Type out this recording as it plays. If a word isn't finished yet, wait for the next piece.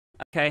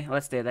Okay,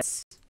 let's do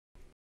this.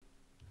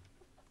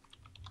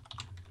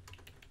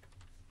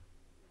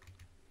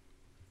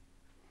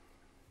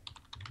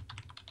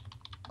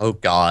 Oh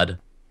God.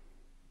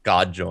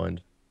 God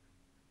joined.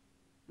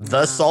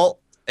 The salt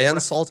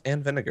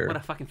and vinegar. What a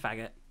fucking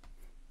faggot.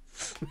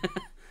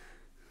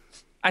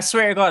 I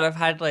swear to God, I've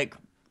had like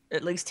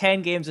at least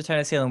 10 games of Town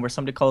of Salem where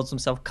somebody calls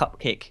themselves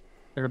Cupcake.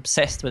 They're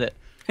obsessed with it.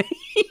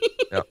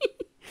 Yep.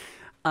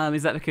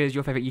 Is that because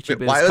your favorite YouTuber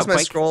Wait, why is my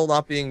Cupcake? scroll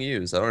not being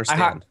used? I don't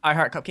understand. I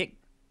heart Cupcake.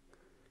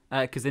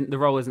 Because the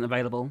role isn't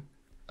available.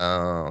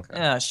 Oh, okay.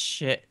 Ah,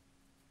 shit.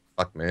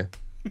 Fuck me.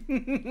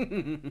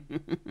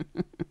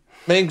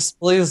 Minx,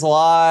 please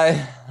lie.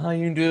 How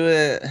you do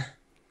it?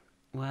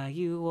 Why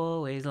you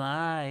always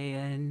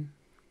lying?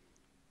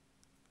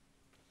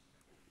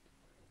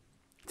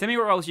 Tell me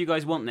what roles you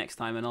guys want next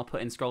time, and I'll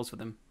put in scrolls for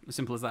them. As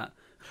simple as that.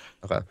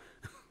 Okay.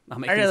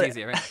 That'll make things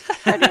easier, right?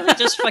 I really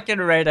just fucking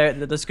read out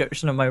the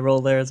description of my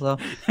role there as well.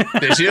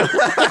 Did you?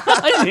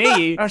 I didn't hear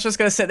you. I was just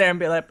gonna sit there and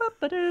be like,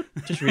 "Ba-ba-doo."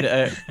 Just read it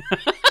out.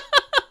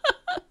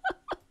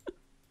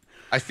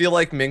 I feel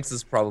like Minx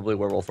is probably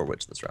werewolf or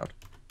witch this round.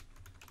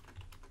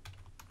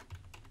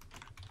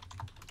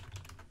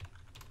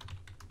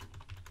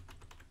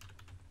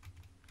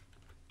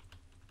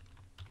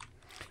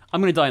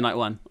 I'm gonna die night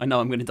one. I know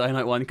I'm gonna die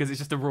night one because it's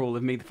just a rule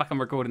of me. The fuck I'm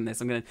recording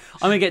this. I'm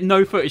gonna get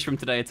no footage from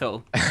today at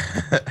all.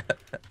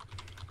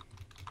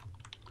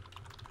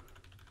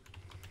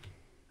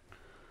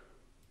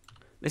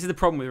 This is the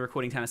problem with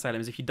recording Town of Salem,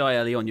 is if you die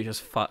early on, you're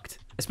just fucked.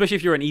 Especially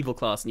if you're an evil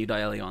class and you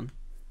die early on.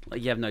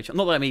 Like, you have no chance.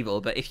 Not that I'm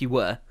evil, but if you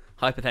were,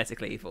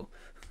 hypothetically evil.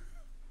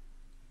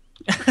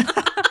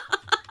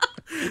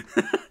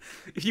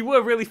 If you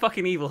were really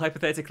fucking evil,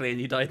 hypothetically,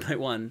 and you died night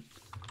one,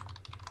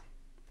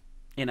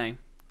 you know,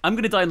 I'm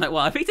gonna die night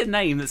one. I picked a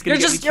name that's gonna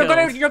get me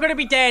killed. You're gonna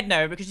be dead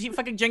now because you keep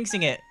fucking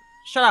jinxing it.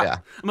 Shut up. Yeah.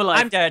 I'm alive.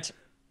 I'm dead.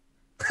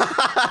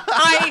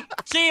 I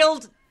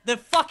jailed the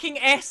fucking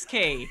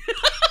SK.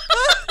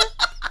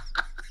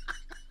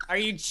 Are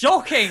you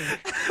joking? You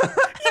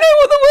know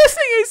what the worst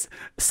thing is?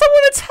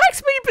 Someone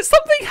attacked me, but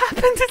something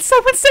happened and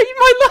someone saved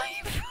my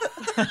life.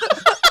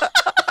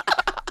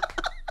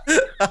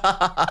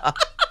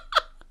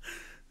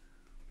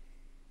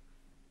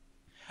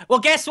 Well,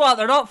 guess what?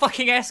 They're not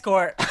fucking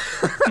escort.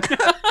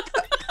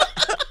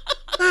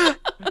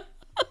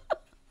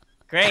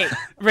 Great.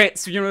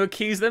 Ritz, you want to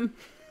accuse them?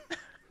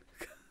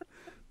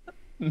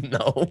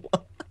 No.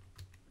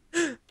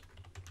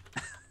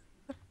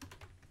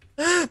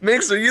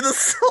 Minx, are you the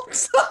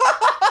salt?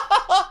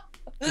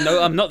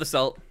 No, I'm not the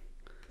salt.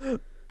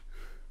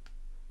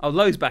 Oh,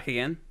 Lowe's back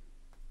again.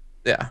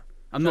 Yeah.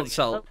 I'm not the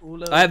salt.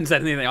 I haven't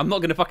said anything. I'm not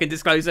going to fucking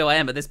disclose who I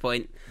am at this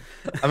point.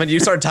 I mean, you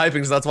started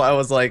typing, so that's why I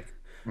was like,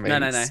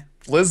 No.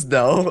 Liz,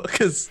 no,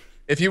 because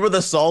if you were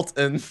the salt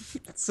and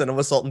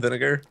cinema salt and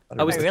vinegar,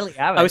 I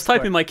was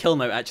typing my kill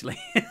note actually.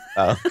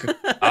 Oh.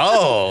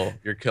 Oh,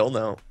 your kill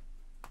note.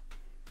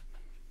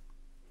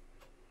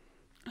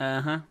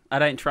 I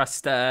don't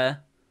trust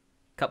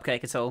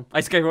Cupcake at all. I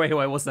just gave away who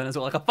I was then as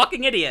well, like a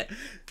fucking idiot.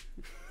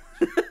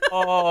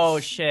 Oh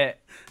shit.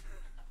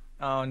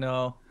 Oh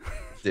no.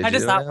 How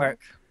does that work?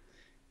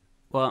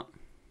 What?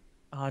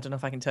 Oh, I don't know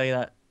if I can tell you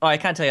that. Oh, I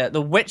can't tell you that.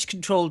 The witch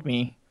controlled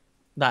me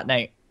that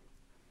night.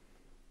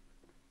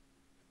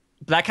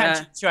 But that can't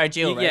change who I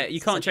jail, right? Yeah,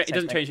 you can't change. It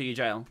doesn't change who you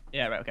jail.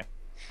 Yeah, right. Okay.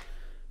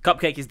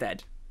 Cupcake is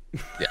dead.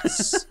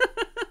 Yes.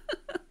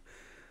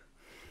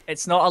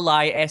 It's not a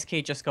lie.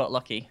 SK just got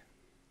lucky.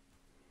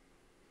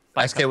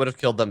 SK would have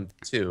killed them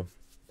too,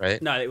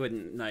 right? No, it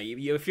wouldn't. No,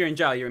 if you're in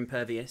jail, you're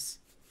impervious.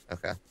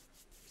 Okay.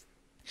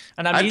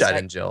 And I've died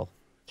in jail.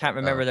 Can't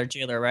remember their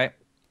jailer, right?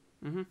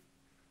 Mm-hmm.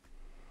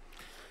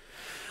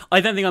 I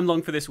don't think I'm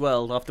long for this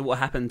world after what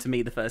happened to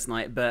me the first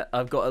night, but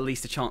I've got at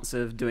least a chance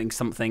of doing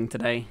something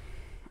today.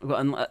 I've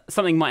got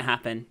something might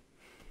happen,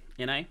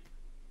 you know?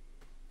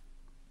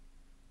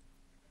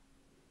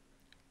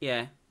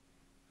 Yeah.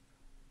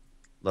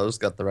 Lowe's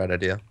got the right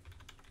idea.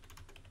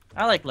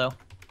 I like low.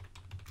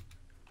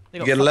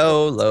 Get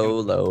low, low,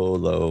 low,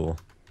 low.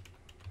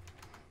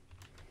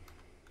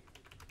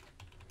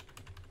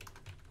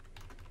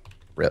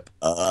 Rip.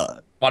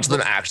 Watch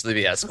them actually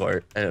be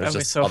escort. And it was That'd be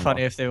just so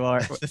funny if they were.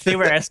 If they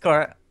were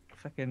escort,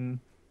 fucking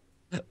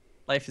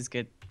life is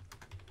good.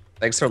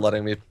 Thanks for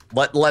letting me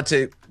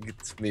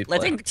me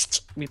play.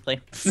 Me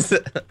play.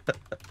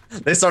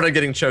 They started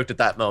getting choked at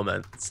that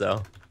moment,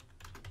 so.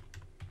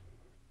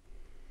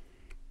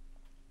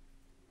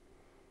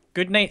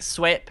 Good night,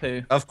 sweat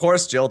poo. Of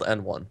course, jailed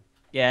N1.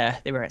 Yeah,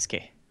 they were SK.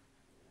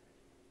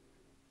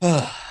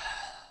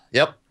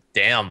 Yep.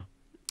 Damn.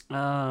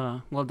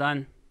 Well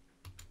done.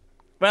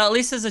 Well, at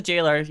least as a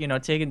jailer, you know,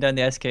 taking down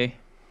the SK.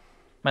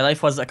 My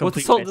life wasn't a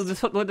complete What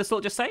did the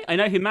salt just say? I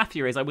know who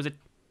Matthew is. I was a...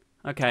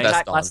 Okay.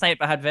 Last night,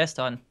 but I had vest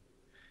on.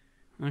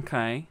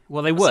 Okay.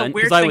 Well, they weren't,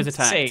 because weird I thing was to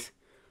attacked. say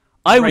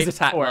I was right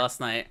attacked before. last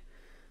night.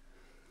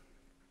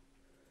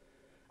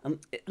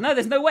 No,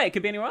 there's no way it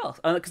could be anywhere else.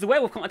 Because the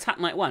werewolf can't attack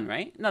night one,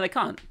 right? No, they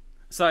can't.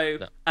 So,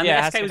 No. and Yeah, it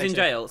the has SK to was be in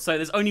jail, so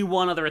there's only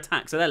one other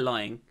attack, so they're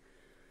lying.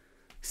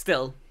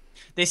 Still.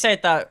 They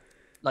said that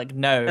like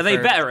now. Are they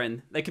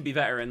veteran? They could be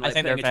veteran, like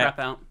think putting a they're trap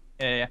out.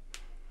 Yeah.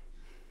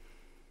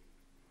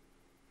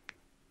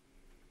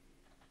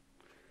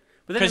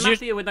 But then the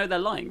Mafia would know they're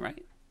lying,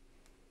 right?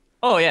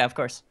 Oh yeah, of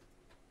course.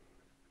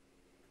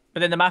 But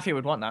then the Mafia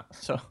would want that,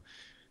 so.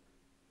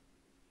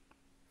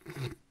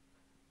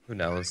 Who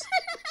knows?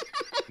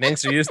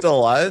 Minx, are you still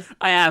alive?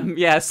 I am,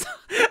 yes.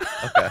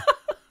 Okay.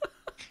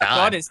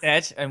 God is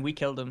dead, and we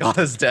killed him. God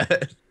is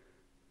dead.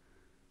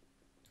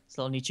 It's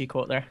a little Nietzsche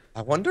quote there.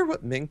 I wonder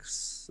what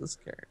Minx is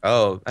carrying.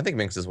 Oh, I think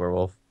Minx is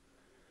werewolf.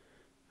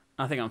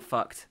 I think I'm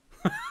fucked.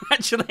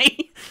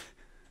 Actually.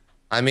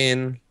 I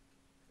mean,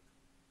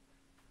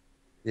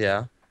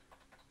 yeah.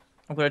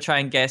 I'm gonna try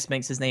and guess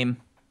Minx's name.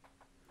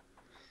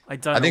 I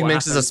don't know. I think what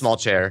Minx is a happens. small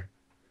chair.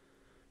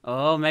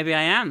 Oh, maybe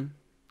I am.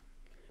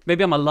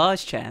 Maybe I'm a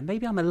large chair.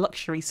 Maybe I'm a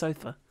luxury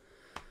sofa.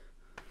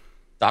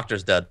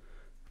 Doctor's dead.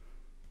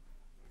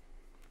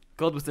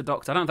 God was the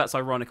doctor. I don't know if that's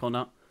ironic or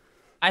not.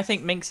 I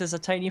think Minx is a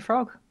tiny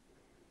frog.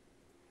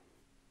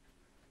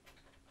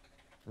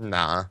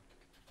 Nah.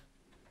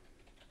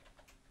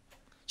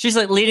 She's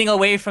like leaning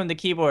away from the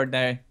keyboard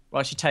now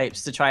while she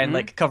types to try and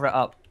like cover it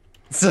up.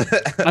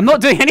 I'm not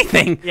doing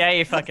anything. Yeah,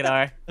 you fucking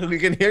are. We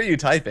can hear you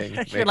typing.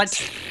 You're like,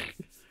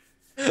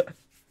 Minx.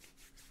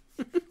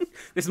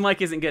 This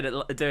mic isn't good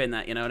at doing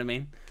that, you know what I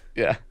mean?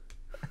 Yeah.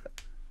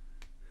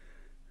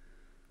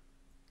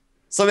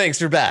 So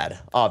Minx, you're bad,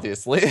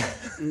 obviously.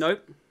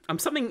 Nope. I'm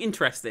something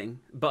interesting,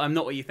 but I'm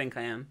not what you think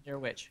I am. you're a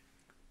witch.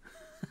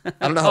 I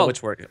don't know how Oh.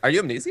 which work. Are you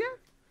amnesia?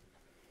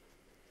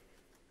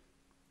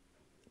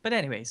 But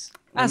anyways,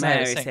 as I was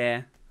Mary's saying,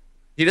 here.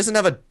 He doesn't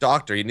have a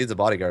doctor. He needs a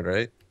bodyguard,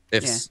 right?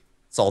 If Yeah.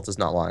 Salt is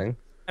not lying.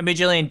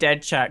 immediately in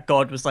dead chat,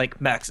 God was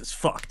like, Max is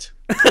fucked.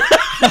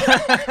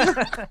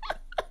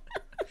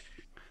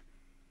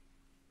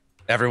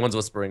 Everyone's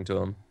whispering to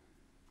him.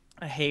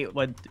 I hate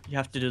when you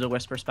have to do the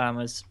whisper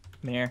spam as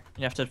mayor.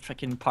 You have to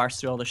freaking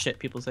parse through all the shit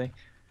people say.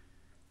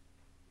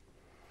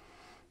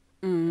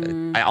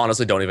 I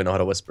honestly don't even know how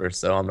to whisper,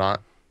 so I'm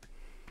not.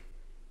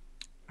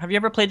 Have you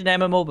ever played an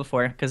MMO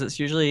before? Because it's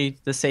usually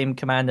the same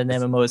command in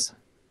MMOs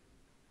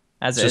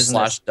as it Just is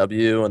in this.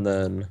 /W and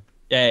then.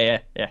 Yeah.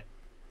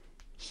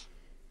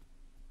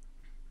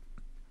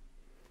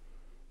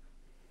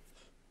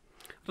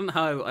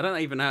 I don't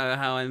even know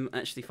how I'm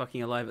actually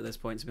fucking alive at this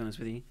point, to be honest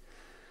with you.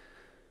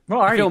 What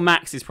I are feel you?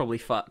 Max is probably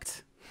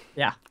fucked.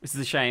 Yeah. This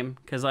is a shame,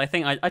 because I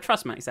think I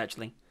trust Max,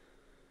 actually.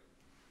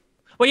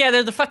 Well, yeah,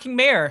 they're the fucking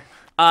mayor.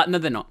 No,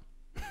 they're not.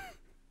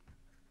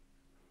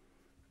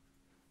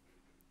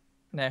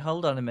 Now,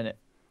 hold on a minute.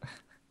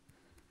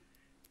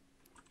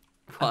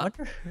 I What?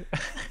 wonder...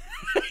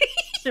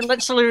 He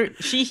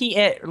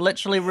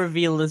literally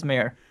revealed as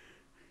mayor.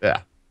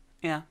 Yeah.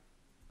 Yeah.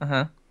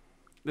 Uh-huh.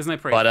 There's no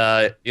proof.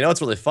 But, you know what's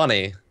really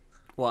funny?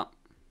 What?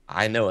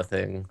 I know a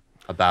thing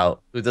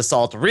about who the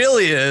Salt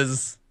really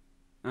is.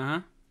 Uh-huh.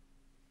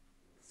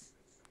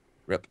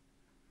 Rip.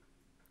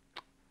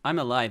 I'm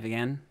alive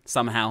again,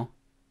 somehow.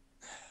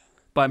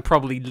 But I'm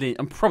probably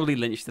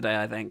lynched today,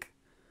 I think.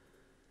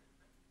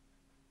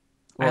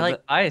 I Well,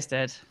 like pie is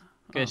dead.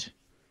 Good.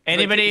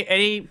 Anybody,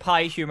 any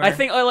pie humor? I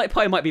think I like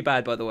pie might be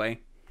bad, by the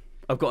way.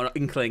 I've got an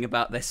inkling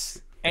about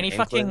this. any Inkling.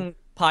 fucking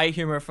pie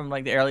humor from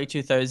like the early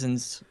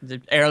 2000s,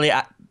 the early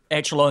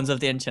echelons of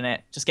the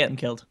internet. Just get them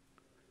killed.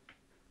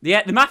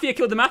 Yeah, the Mafia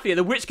killed the Mafia.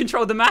 The witch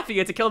controlled the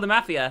Mafia to kill the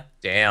Mafia.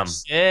 Damn.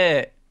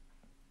 Shit.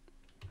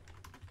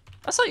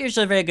 That's not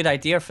usually a very good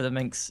idea for the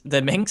minx.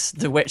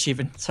 The witch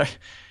even. Sorry.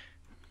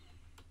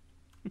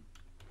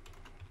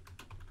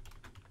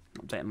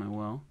 Updating my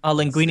will. Oh,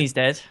 Linguini's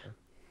dead.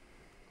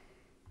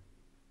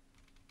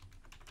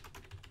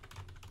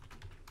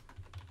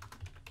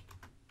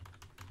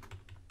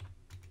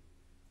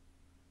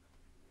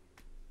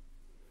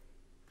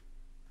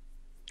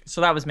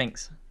 So that was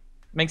Minx.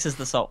 Minx is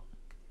the salt.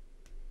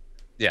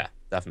 Yeah,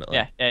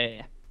 definitely.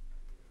 Yeah.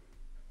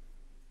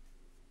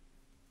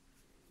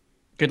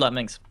 Good luck,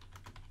 Minx.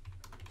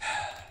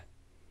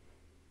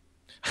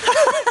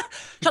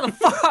 Shut the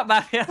fuck up,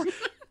 Mafia.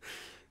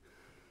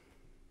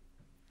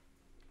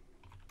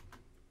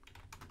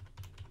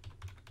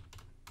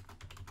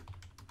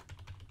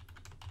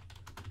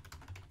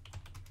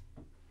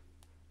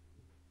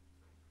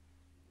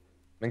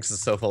 Minx is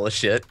so full of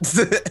shit.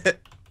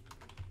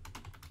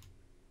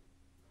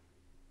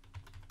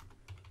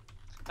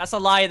 That's a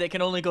lie that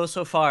can only go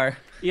so far.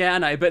 Yeah, I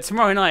know, but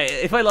tomorrow night,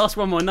 if I last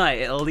one more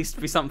night, it'll at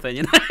least be something,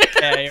 you know?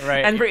 Yeah, you're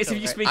right. And Britus,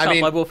 if you speak I up,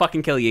 mean- I will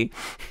fucking kill you.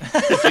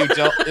 If you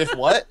don't, if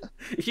what?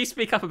 If you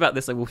speak up about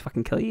this, I will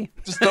fucking kill you.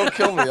 Just don't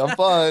kill me. I'm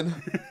fine.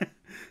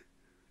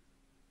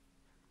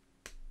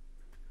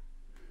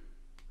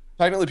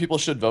 Technically, people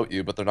should vote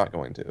you, but they're not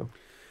going to.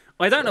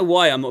 I don't know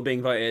why I'm not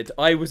being voted.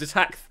 I was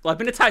attacked. I've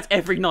been attacked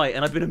every night,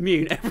 and I've been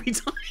immune every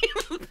time.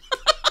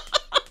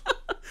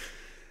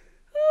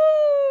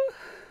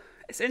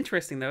 It's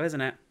interesting, though, isn't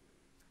it?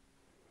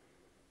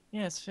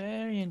 Yeah, it's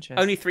very interesting.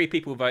 Only 3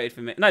 people voted for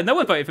me. No, no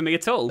one voted for me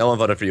at all. No one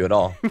voted for you at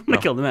all. I'm gonna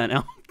kill the man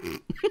now.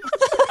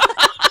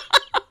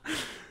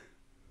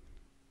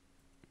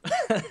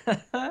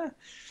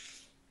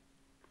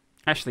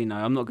 Actually, no,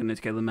 I'm not going to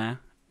kill the mayor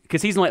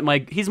because he's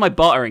my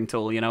bartering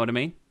tool. You know what I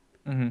mean?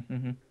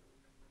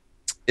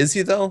 Is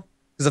he though?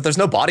 Because if there's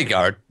no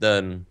bodyguard,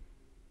 then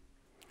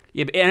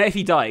Yeah, but if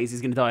he dies,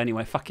 he's going to die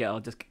anyway. Fuck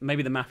it.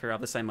 Maybe the mafia will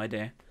have the same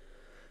idea.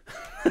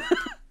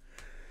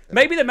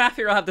 Maybe the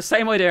mafia will have the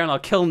same idea, and I'll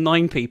kill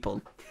 9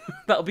 people.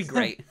 That'll be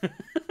great.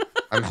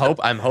 I'm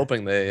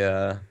hoping they.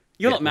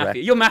 You're not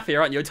mafia. You're mafia,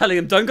 aren't you? You're telling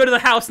them, don't go to the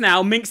house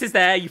now. Minx is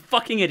there. You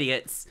fucking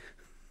idiots.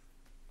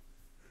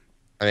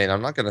 I mean,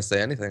 I'm not gonna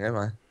say anything, am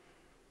I?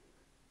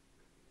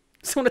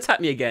 Someone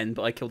attacked me again,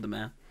 but I killed the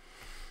mayor.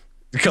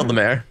 You killed the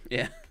mayor.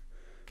 Yeah.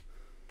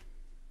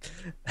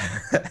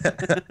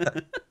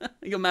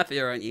 You're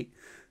mafia, aren't you?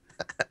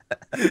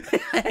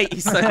 I hate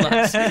you so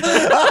much.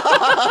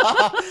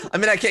 I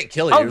mean, I can't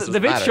kill you. Oh, the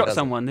Vid shot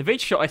someone. The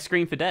Vid shot I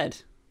screamed for dead.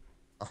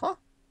 Uh-huh. Are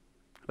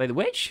they the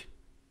witch?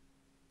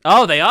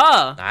 Oh, they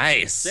are.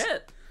 Nice.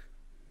 Shit.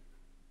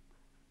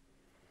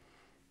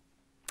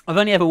 I've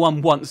only ever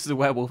won once as a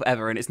werewolf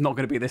ever, and it's not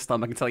going to be this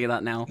time. I can tell you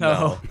that now.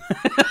 No.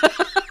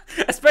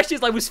 Especially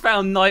as I was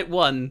found night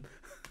 1.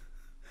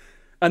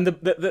 And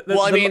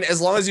well, I mean, as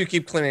long as you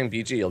keep claiming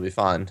BG, you'll be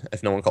fine.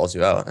 If no one calls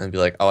you out and be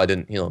like, "Oh, I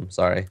didn't heal him.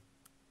 Sorry."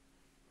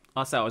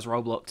 I say I was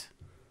roll-blocked.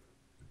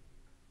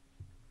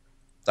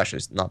 It's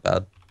actually not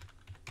bad.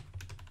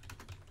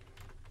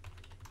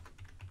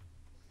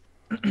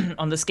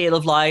 On the scale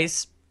of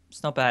lies,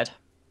 it's not bad.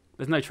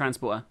 There's no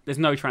transporter. There's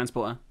no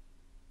transporter.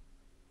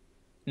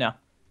 No.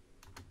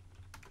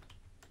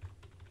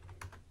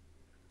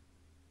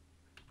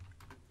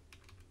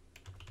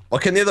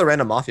 What can the other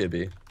random mafia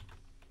be?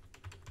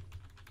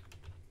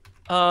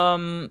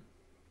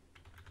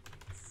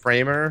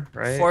 Framer,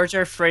 right?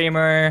 Forger,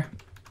 Framer,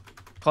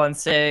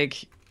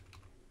 Consig.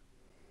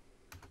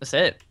 That's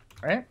it,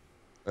 right?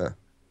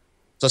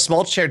 So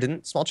small chair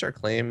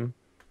claim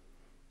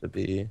to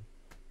be.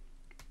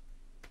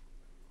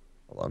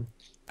 Hold on.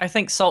 I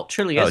think Salt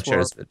truly Oh, is chair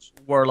is bitch.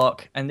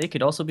 Warlock, and they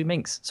could also be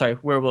Minx. Sorry,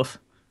 Werewolf.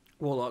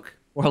 Warlock.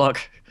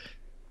 Warlock.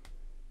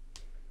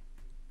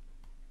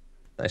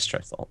 Nice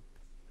try, Salt.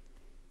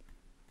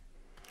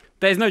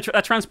 There's no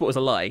that transporter's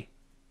a lie.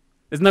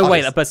 There's no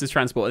way that person's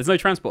transporter. There's no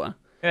transporter.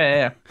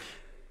 Yeah.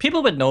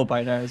 People would know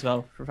by now as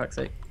well, for fuck's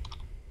sake.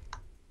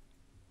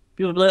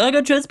 People would be like, I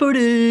got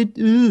transported.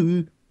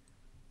 Ooh.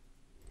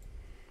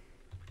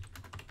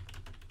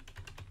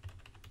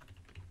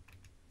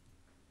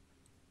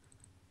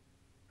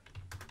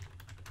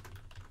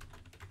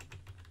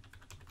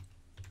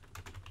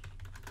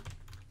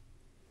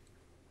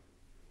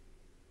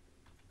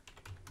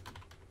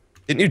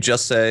 Didn't you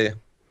just say?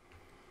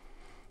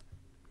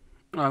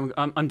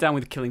 I'm down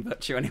with killing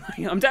Virtue anyway.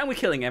 I'm down with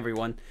killing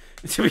everyone.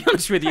 To be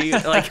honest with you,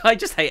 like I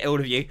just hate all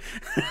of you.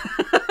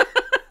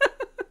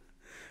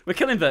 We're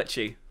killing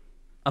Virtue.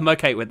 I'm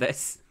okay with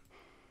this.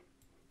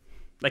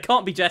 They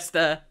can't be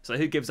Jester, so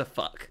who gives a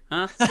fuck,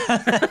 huh?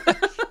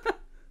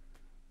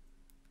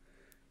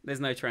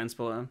 There's no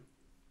transporter.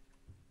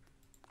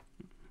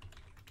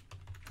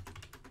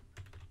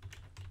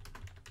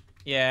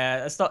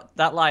 Yeah, it's not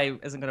that lie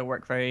isn't gonna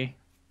work very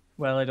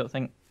well, I don't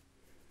think.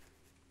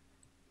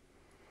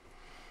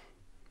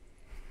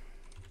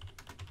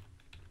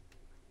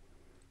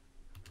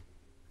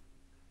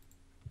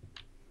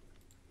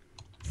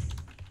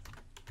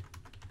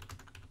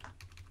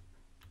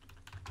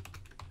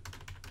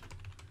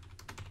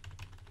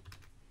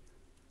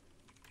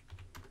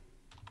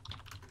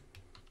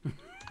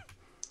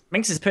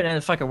 Minx is putting in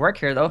the fucking work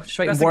here, though. Just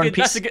writing War and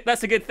Peace.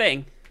 That's a good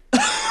thing.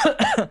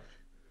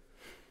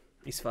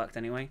 He's fucked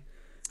anyway.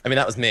 I mean,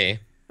 that was me.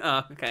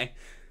 Oh, okay.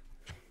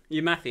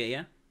 You Mafia,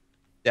 yeah?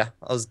 Yeah,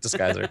 I was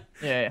disguiser.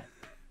 Yeah.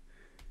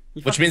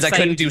 Which means I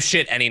couldn't do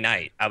shit any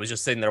night. I was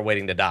just sitting there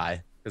waiting to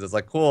die. Because it's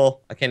like,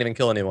 cool, I can't even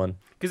kill anyone.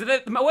 Because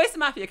where's the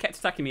Mafia kept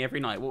attacking me every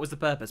night? What was the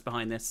purpose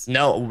behind this?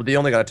 No, they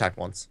only got attacked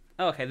once.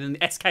 Oh, okay, then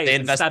the SK has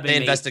been stabbing they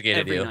me investigated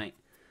every you. night.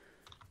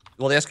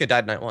 Well, the SK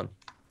died night 1.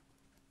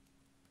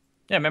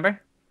 Yeah,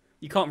 remember?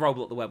 You can't roll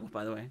block the werewolf,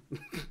 by the way.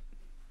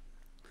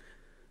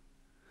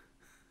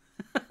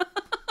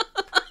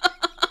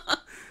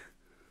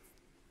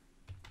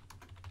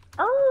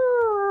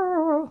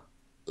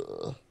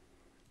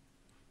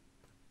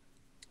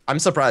 I'm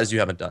surprised you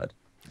haven't died.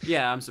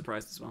 Yeah, I'm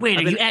surprised as well. Wait,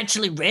 are you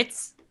actually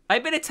Ritz?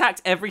 I've been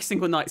attacked every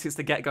single night since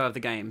the get-go of the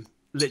game.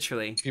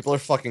 Literally. People are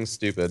fucking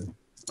stupid.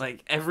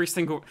 Like, every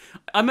single...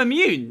 I'm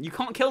immune. You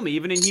can't kill me,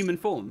 even in human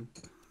form.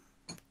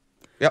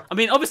 Yep. I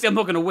mean, obviously I'm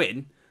not going to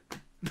win.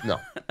 No.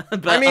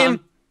 But, I mean,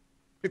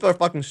 people are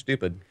fucking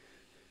stupid.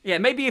 yeah,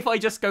 maybe if I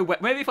just go...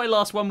 Maybe if I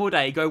last one more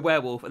day, go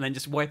werewolf, and then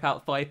just wipe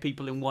out 5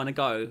 people in one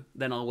go,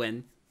 then I'll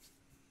win.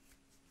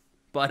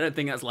 But I don't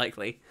think that's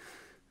likely.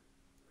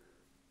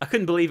 I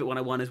couldn't believe it when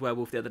I won as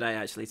werewolf the other day,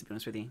 actually, to be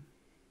honest with you.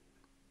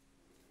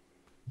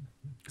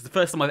 It's the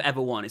first time I've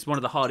ever won. It's one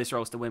of the hardest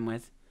roles to win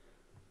with.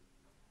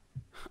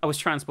 I was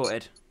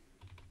transported.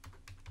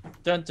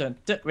 Dun, dun,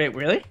 dun. Wait,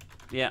 really?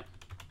 Yeah.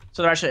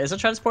 So there actually is a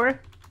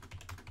transporter?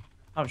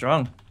 I was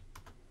wrong.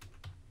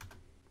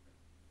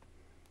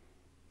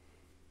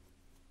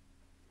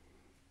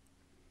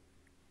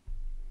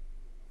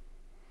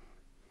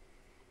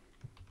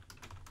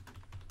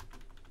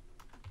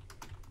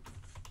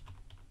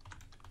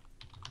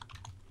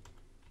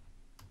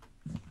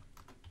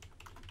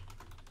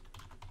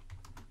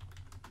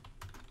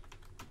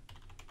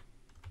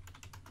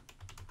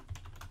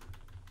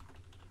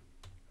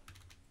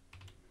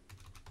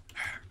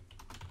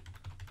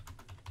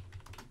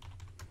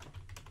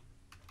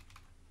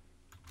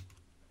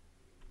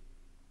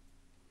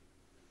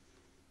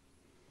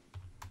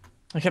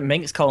 Look at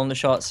Minx calling the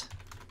shots.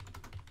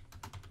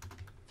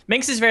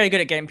 Minx is very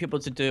good at getting people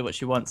to do what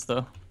she wants,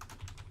 though.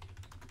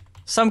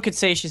 Some could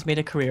say she's made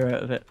a career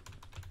out of it.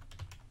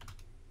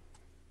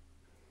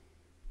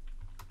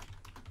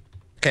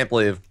 Can't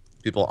believe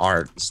people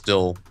aren't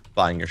still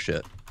buying your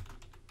shit.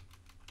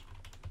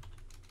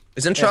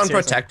 Isn't Sean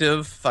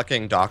protective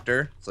fucking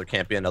doctor? So it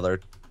can't be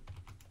another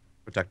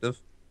protective?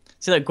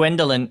 See, like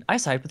Gwendolyn, I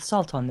side with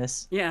Salt on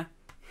this. Yeah.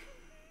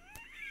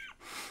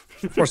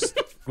 Of course,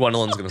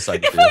 Gwendolyn's gonna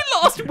side with If you.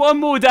 I last one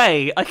more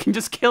day, I can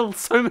just kill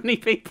so many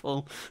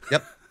people.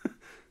 Yep.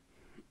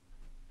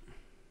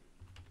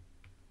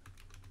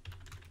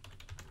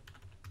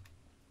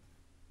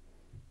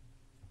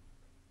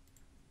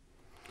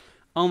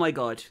 Oh my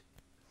god.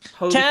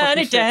 Holy Tiny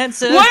fucking shit.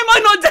 dancer. Why am I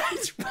not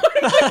dead? Why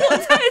am I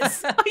not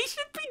dead? I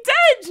should be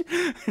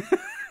dead.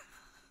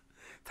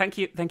 Thank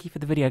you for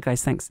the video,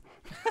 guys. Thanks.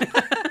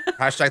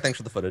 Hashtag thanks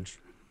for the footage.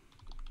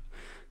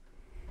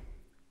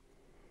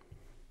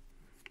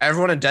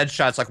 Everyone in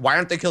Deadshot's like, why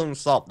aren't they killing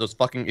Salt? Those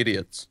fucking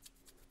idiots.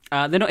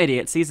 They're not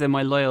idiots. These are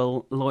my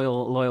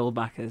loyal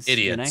backers.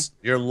 Idiots.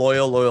 You know?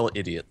 You're loyal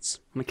idiots.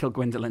 I'm gonna kill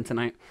Gwendolyn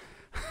tonight.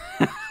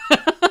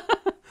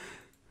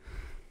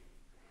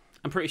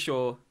 I'm pretty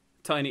sure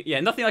Tiny...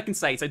 Yeah, nothing I can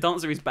say, so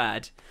Dancer is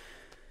bad.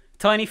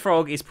 Tiny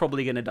Frog is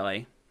probably gonna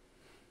die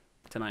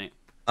tonight.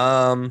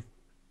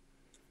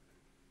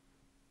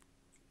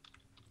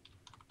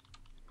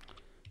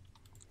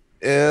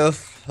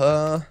 If,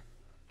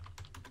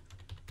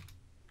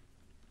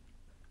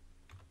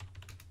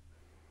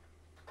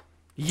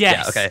 Yes!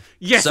 Yeah, okay.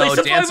 Yes, I so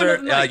survived Dancer,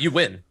 another night. you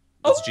win.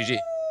 That's GG.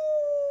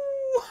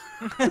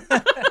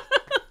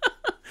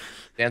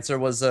 Dancer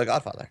was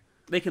Godfather.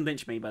 They can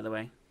lynch me, by the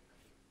way.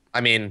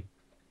 I mean,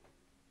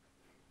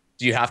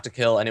 do you have to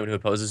kill anyone who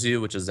opposes you?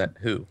 Which is that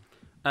who?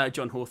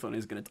 John Hawthorne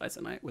is gonna die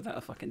tonight, without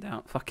a fucking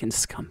doubt. Fucking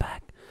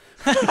scumbag.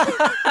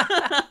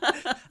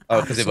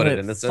 Oh, because they voted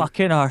innocent?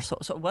 Fucking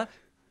arsehole. So what?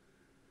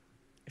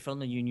 If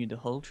only you knew the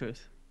whole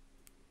truth.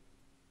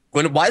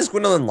 Why is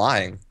Gwendolyn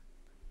lying?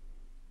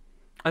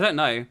 I don't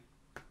know.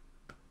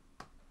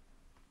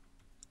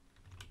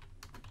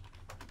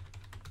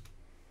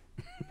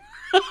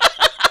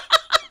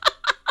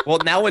 Well,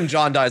 now when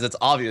John dies, it's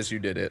obvious you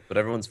did it, but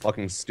everyone's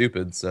fucking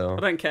stupid, so... I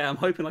don't care. I'm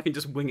hoping I can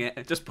just wing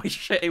it, just by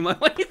shitting my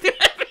way through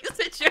every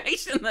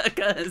situation that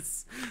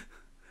occurs.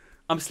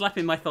 I'm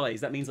slapping my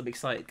thighs. That means I'm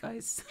excited,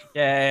 guys.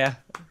 Yeah.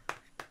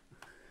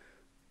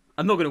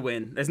 I'm not going to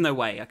win. There's no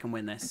way I can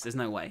win this. There's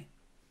no way.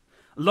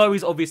 Lowe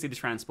is obviously the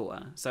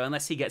transporter, so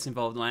unless he gets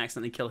involved and I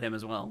accidentally kill him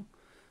as well.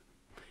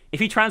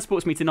 If he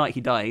transports me tonight,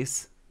 he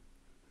dies.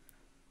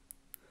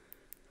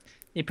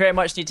 You pretty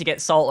much need to get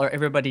Salt or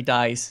everybody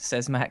dies,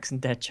 says Max in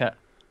Dead Chat.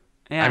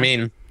 Yeah. I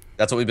mean,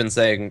 that's what we've been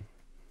saying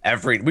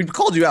we've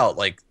called you out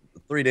like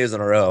 3 days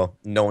in a row.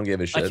 No one gave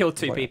a shit. I killed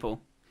 2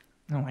 people.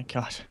 Oh my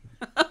god.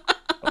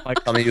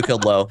 Tell me you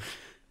killed Lowe.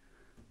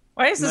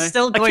 Why is this No.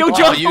 still going I killed on?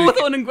 John you-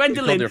 Hawthorne and you killed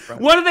Gwendolyn. your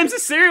friend. One of them's a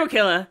serial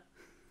killer.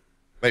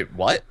 Wait,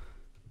 what?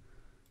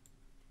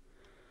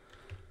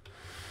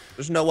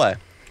 There's no way.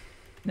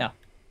 No.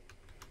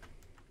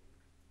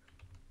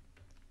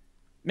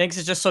 Minx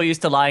is just so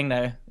used to lying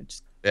now. It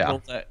just Yeah.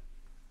 rolls out.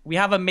 We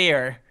have a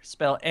mayor,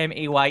 spelled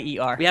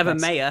M-A-Y-E-R. We have a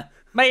mayor.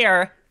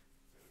 Mayor!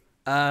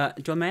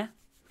 John Mayer?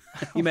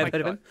 You may Oh have my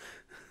heard of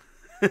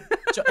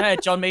him.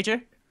 John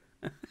Major?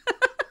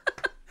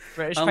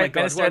 British Oh my Prime god,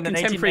 Minister what a in the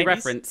contemporary 1990s.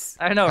 reference.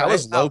 I know, How right?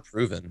 is Lowe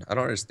proven? I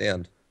don't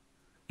understand.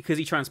 Because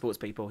he transports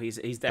people. He's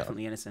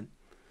definitely innocent.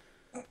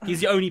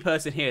 He's the only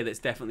person here that's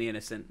definitely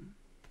innocent.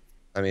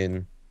 I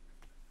mean...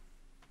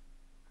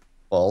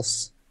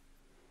 False.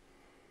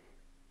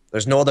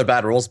 There's no other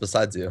bad rules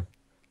besides you.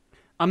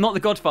 I'm not the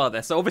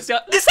Godfather, so obviously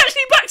this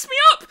actually backs me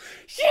up!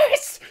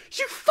 Yes!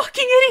 You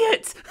fucking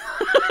idiot!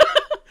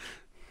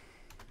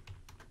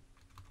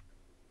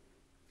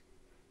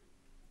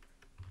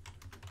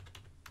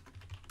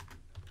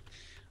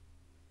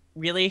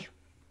 Really?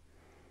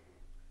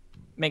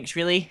 Minx,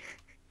 really?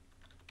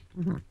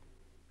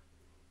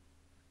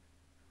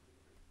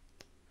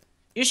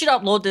 You should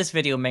upload this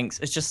video, Minx.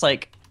 It's just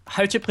like,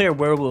 how to play a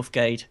werewolf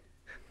guide.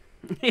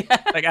 Yeah.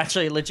 Like,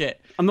 actually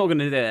legit. I'm not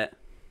gonna do it.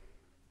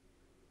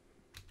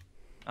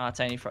 Ah,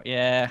 Tiny Frog.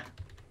 Yeah.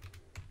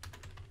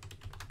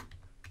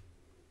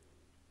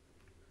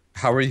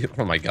 How are you?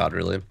 Oh my god,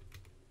 really?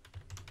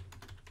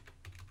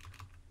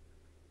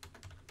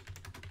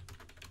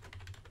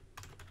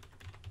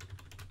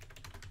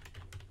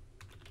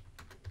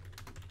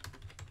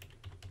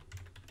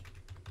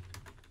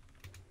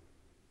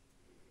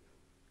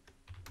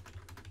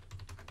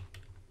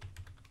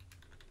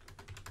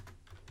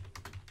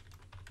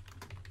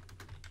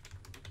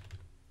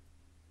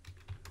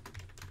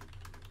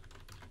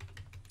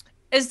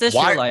 Is this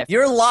your life?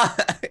 You're lying.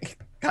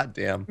 God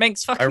damn.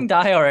 Minx, fucking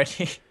die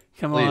already.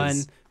 Come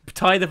Please. on.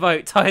 Tie the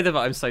vote. Tie the vote.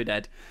 I'm so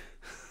dead.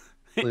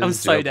 I'm Please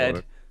so do dead. upload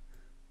it.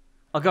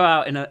 I'll go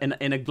out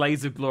in a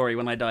blaze of glory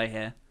when I die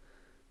here.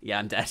 Yeah,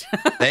 I'm dead.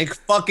 Thank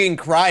fucking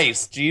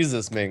Christ.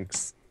 Jesus,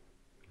 Minx.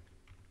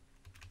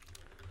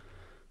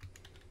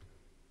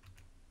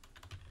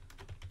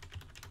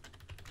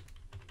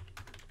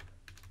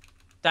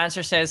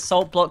 Dancer says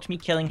Salt blocked me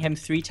killing him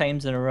 3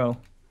 times in a row.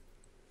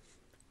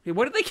 Hey,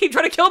 why did they keep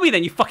trying to kill me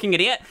then, you fucking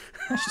idiot?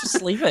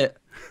 Just leave it.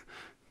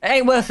 It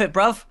ain't worth it,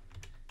 bruv.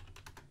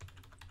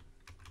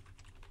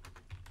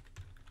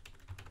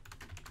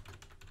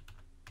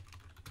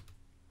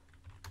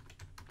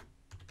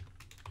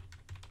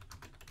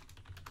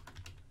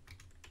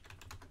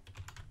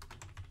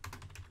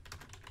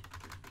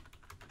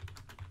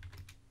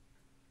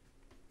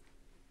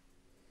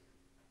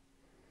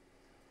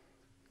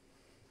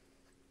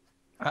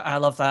 I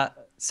love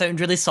that. Sound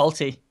really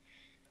salty.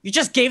 You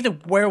just gave the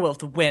werewolf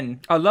the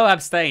win. Oh, low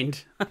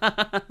abstained.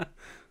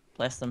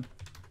 Bless them.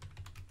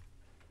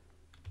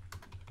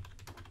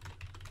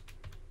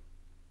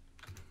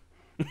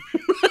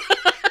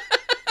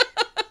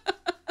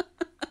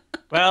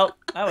 Well,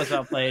 that was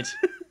well played.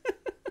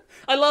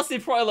 I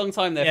lasted quite a long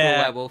time there for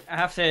a werewolf. I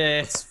have to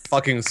It's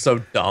fucking so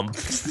dumb.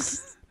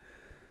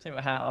 take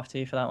my hat off to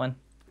you for that one.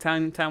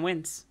 Town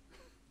wins.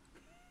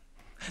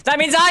 That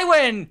means I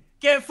win!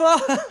 Get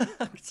fucked!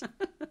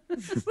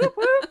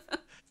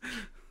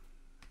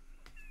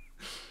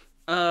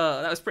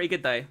 That was pretty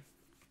good though.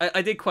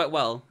 I did quite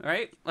well,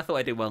 alright? I thought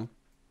I did well.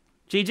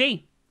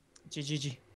 GG. GGG.